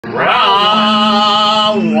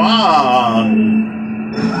Round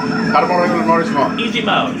one. How about regular mode or small? Easy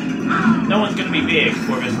mode. No one's gonna be big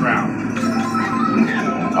for this round.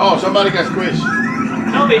 Oh, somebody got squished.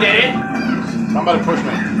 No, they didn't. Somebody pushed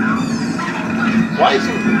me. Why is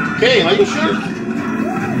it? Kane, are you sure?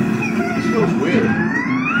 This feels weird.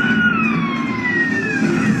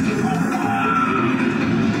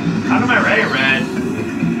 How am I ready, Red?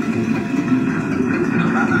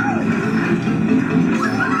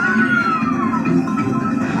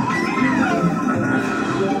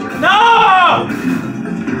 No!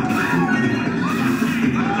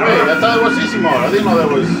 Wait, I thought it was easy mode. I didn't know that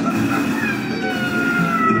was.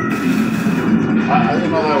 I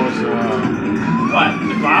didn't know that was. What?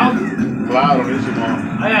 The cloud? Cloud on easy mode.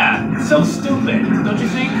 Oh yeah, it's so stupid, don't you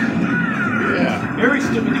think? Yeah. Very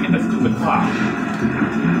stupid to get the stupid cloud.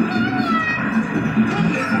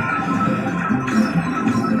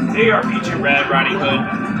 There you are, Peach and Red Riding Hood.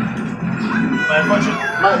 But unfortunately,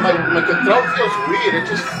 my control feels weird. It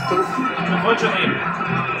just feels unfortunately,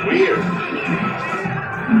 weird.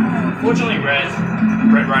 Fortunately, Red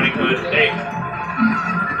Riding Hood. Hey.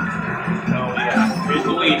 Oh yeah, here's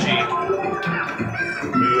Luigi.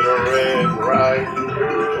 Little Red Riding Hood.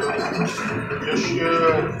 You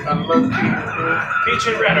should. I'm looking good. Peach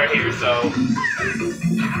and Red are here, so.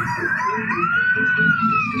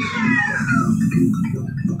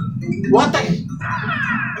 What the?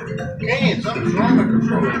 Dang, something's wrong with the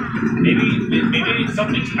controller. Maybe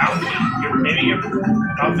something's bouncing. Maybe you're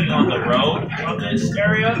bouncing on the road from this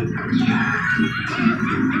area. Peach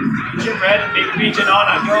and Red and Baby Peach and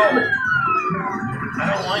Anna, go! I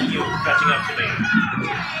don't want you catching up to me.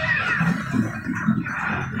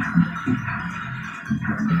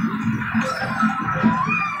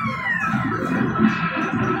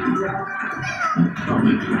 Oh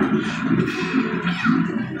my gosh.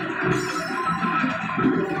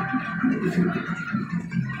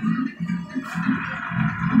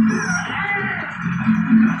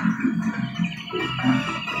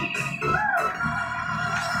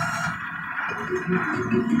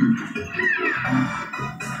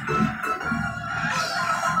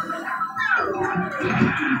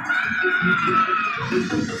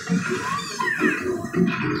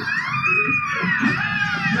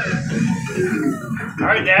 All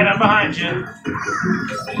right, Dad, I'm behind you.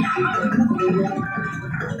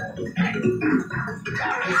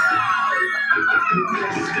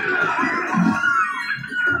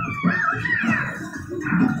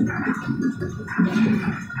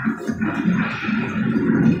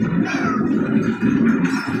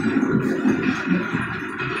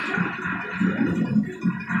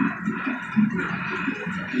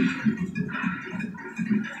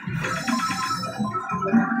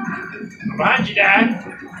 I'm behind you, Dad.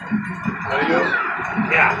 Are you?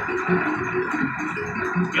 Yeah.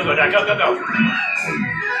 Go, Dad. Go, go, go.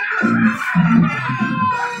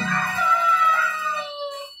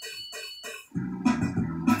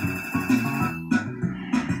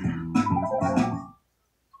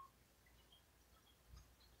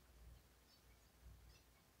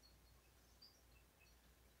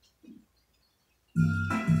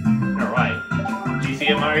 All right. GC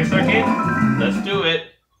at Mario Circuit? Let's do it.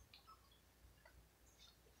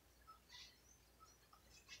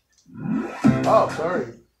 Oh,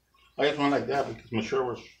 sorry. I just went like that because my shirt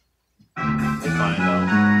was. It's fine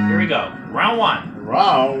though. Here we go. Round one.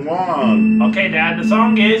 Round one. Okay, Dad. The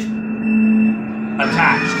song is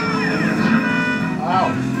Attached.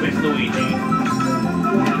 Ow. With Luigi.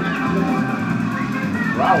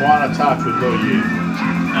 Round one attached with Luigi.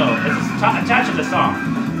 No, it's attached to the song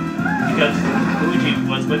because Luigi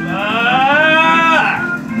was with.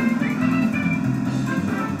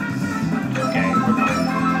 Okay, we're fine.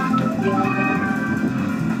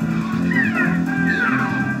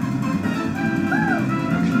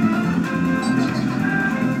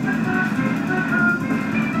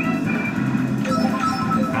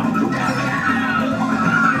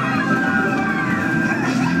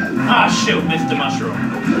 Ah, shoot, missed the mushroom.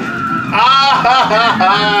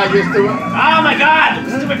 Ah, used to. Oh my god!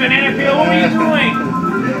 Stupid banana peel, what were you doing?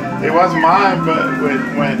 It was mine, but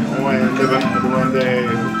when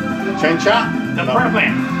the chain shot, The banana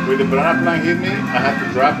plant. when the banana plant hit me, I had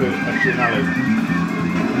to drop it. Actually, not like.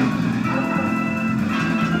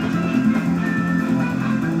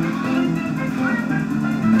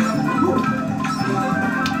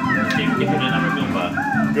 See if we can hit another Goomba.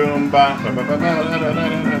 Goomba.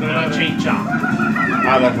 Chain chomp.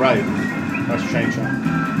 Ah, that's right. That's chain shot.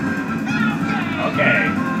 Okay.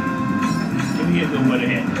 Give me a Goomba to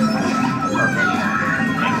hit. Perfect.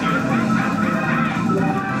 Thank you.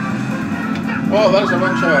 Oh, that's a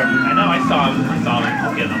bunch of. I know, I saw him.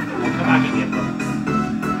 I'll get him. I can get them.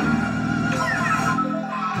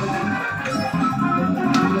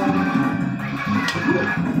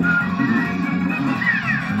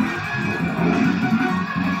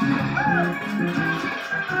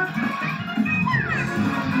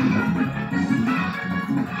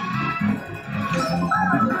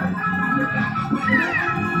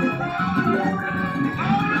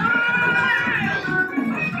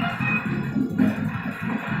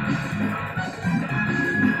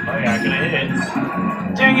 Oh yeah, can I hit it?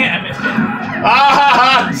 Dang it, I missed it.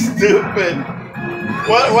 Ah, stupid.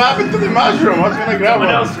 What happened to the mushroom? I was gonna grab Someone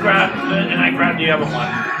one. else grabbed it, and I grabbed the other one.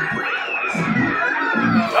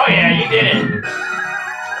 Oh yeah, you did it.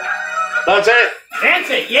 That's it. That's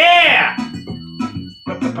it, yeah!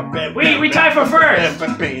 We tie for first.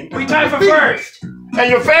 We tie for first. And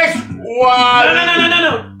your face? What?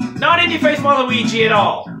 No. Not in your face, Waluigi at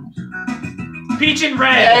all. Peach and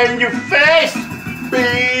red. And your face?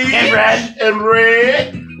 Peach. And red. And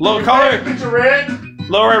red. Low color. Peach and red.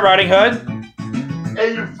 Low Red Riding Hood.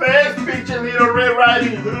 And your face? Peach and Little Red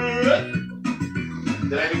Riding Hood.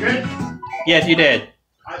 Did I do good? Yes, you did.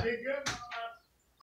 I did good.